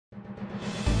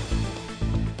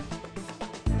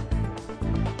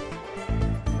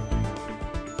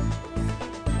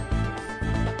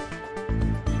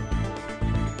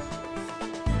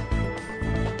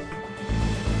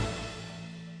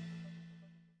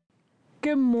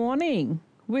Good morning.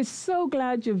 We're so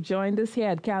glad you've joined us here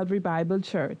at Calvary Bible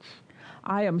Church.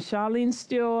 I am Charlene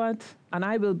Stewart, and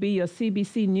I will be your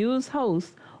CBC News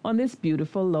host on this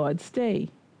beautiful Lord's Day.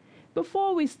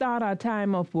 Before we start our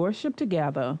time of worship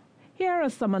together, here are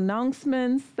some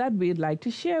announcements that we'd like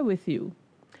to share with you.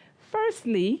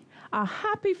 Firstly, a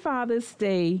happy Father's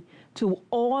Day to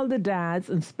all the dads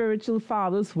and spiritual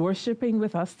fathers worshiping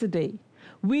with us today.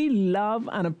 We love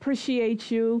and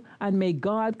appreciate you, and may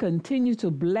God continue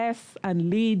to bless and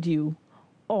lead you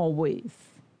always.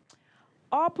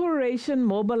 Operation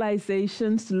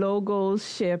Mobilization's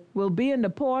Logos ship will be in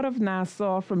the port of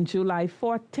Nassau from July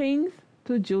 14th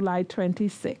to July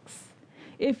 26th.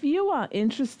 If you are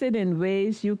interested in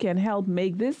ways you can help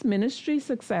make this ministry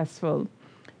successful,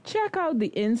 check out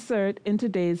the insert in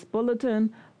today's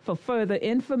bulletin for further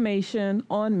information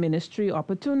on ministry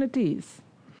opportunities.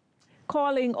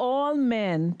 Calling all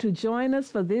men to join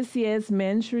us for this year's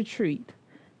men's retreat.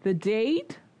 The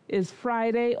date is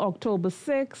Friday, October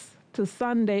 6th to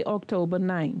Sunday, October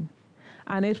 9th,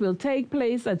 and it will take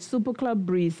place at Super Club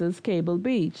Breezes, Cable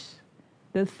Beach.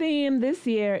 The theme this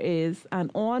year is An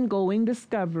Ongoing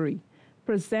Discovery,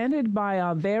 presented by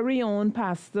our very own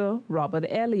Pastor Robert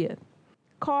Elliott.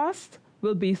 Cost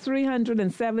will be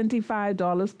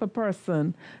 $375 per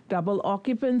person, double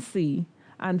occupancy,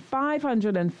 and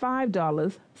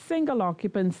 $505 single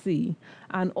occupancy,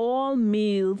 and all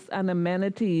meals and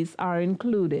amenities are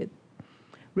included.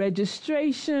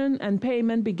 Registration and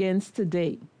payment begins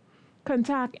today.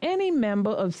 Contact any member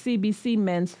of CBC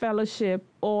Men's Fellowship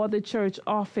or the church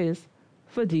office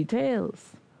for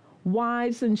details.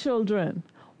 Wives and children,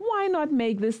 why not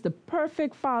make this the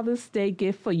perfect Father's Day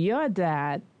gift for your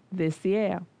dad this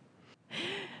year?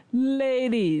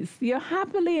 Ladies, you're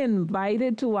happily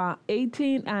invited to our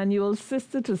 18th annual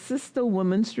Sister to Sister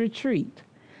Women's Retreat.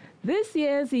 This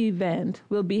year's event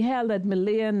will be held at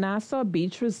Malaya Nassau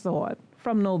Beach Resort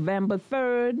from November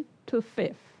 3rd to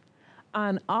 5th.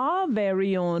 And our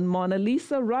very own Mona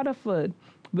Lisa Rutherford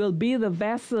will be the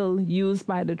vessel used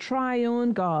by the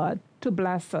Triune God to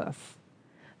bless us.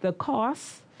 The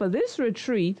cost for this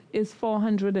retreat is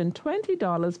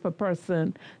 $420 per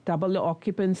person, double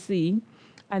occupancy,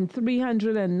 and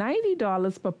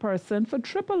 $390 per person for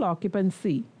triple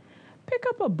occupancy. Pick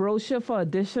up a brochure for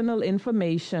additional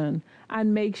information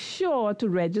and make sure to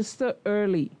register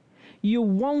early. You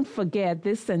won't forget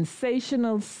this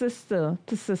sensational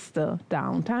sister-to-sister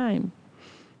downtime.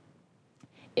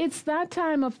 It's that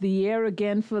time of the year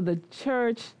again for the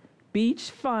church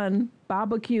beach fun,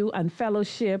 barbecue, and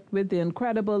fellowship with the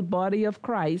incredible body of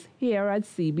Christ here at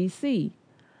CBC.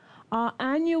 Our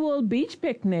annual beach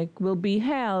picnic will be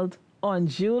held on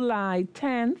July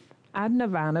 10th at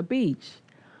Nirvana Beach.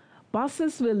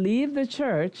 Buses will leave the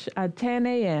church at 10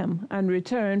 a.m. and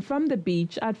return from the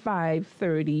beach at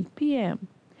 5:30 p.m.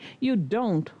 You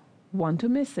don't want to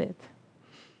miss it.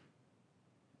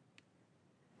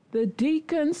 The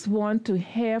deacons want to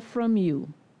hear from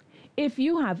you. If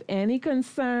you have any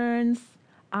concerns,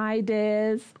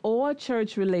 ideas, or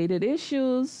church-related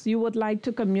issues you would like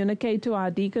to communicate to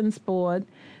our Deacons Board,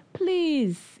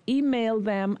 please email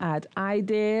them at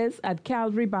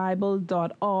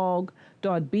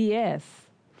ideas@calvarybible.org.bs.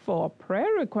 For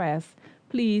prayer requests,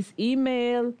 please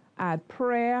email at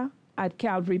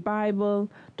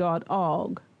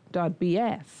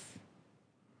prayer@calvarybible.org.bs.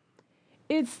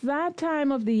 It's that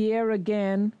time of the year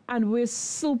again, and we're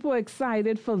super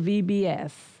excited for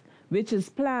VBS, which is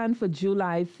planned for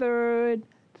July 3rd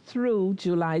through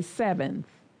July 7th.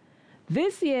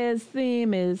 This year's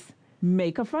theme is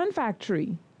Make a Fun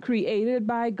Factory, created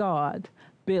by God,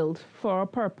 built for a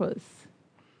purpose.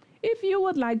 If you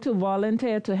would like to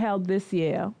volunteer to help this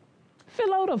year,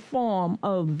 fill out a form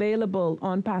available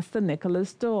on Pastor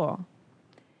Nicholas' door.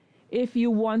 If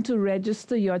you want to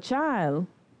register your child,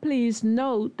 please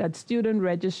note that student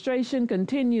registration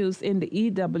continues in the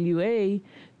EWA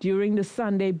during the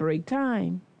Sunday break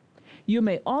time. You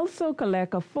may also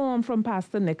collect a form from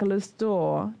Pastor Nicholas'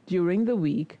 door during the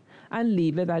week and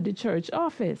leave it at the church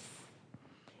office.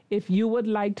 If you would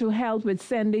like to help with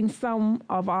sending some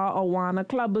of our Awana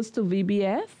clubbers to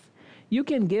VBS, you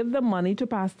can give the money to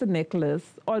Pastor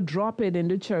Nicholas or drop it in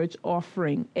the church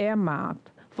offering earmarked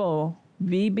for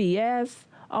VBS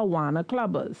Awana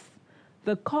clubbers.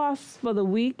 The cost for the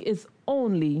week is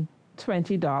only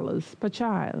 $20 per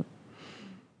child.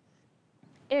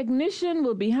 Ignition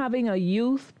will be having a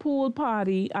youth pool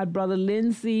party at Brother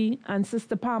Lindsay and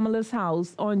Sister Pamela's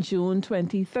house on June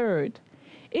 23rd.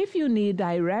 If you need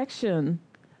direction,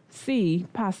 see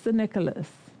Pastor Nicholas.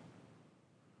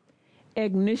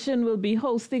 Ignition will be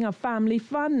hosting a family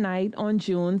fun night on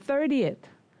June 30th.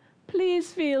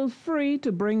 Please feel free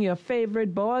to bring your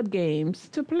favorite board games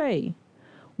to play.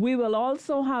 We will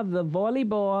also have the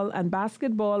volleyball and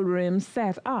basketball rims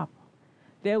set up.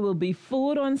 There will be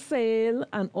food on sale,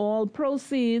 and all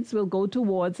proceeds will go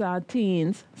towards our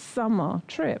teens' summer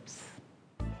trips.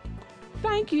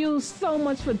 Thank you so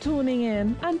much for tuning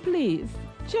in, and please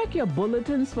check your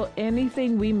bulletins for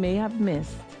anything we may have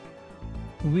missed.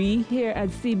 We here at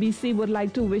CBC would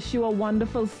like to wish you a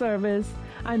wonderful service,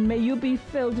 and may you be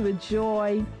filled with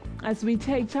joy as we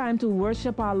take time to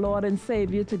worship our Lord and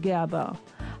Savior together.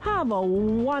 Have a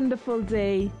wonderful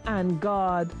day, and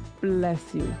God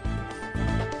bless you.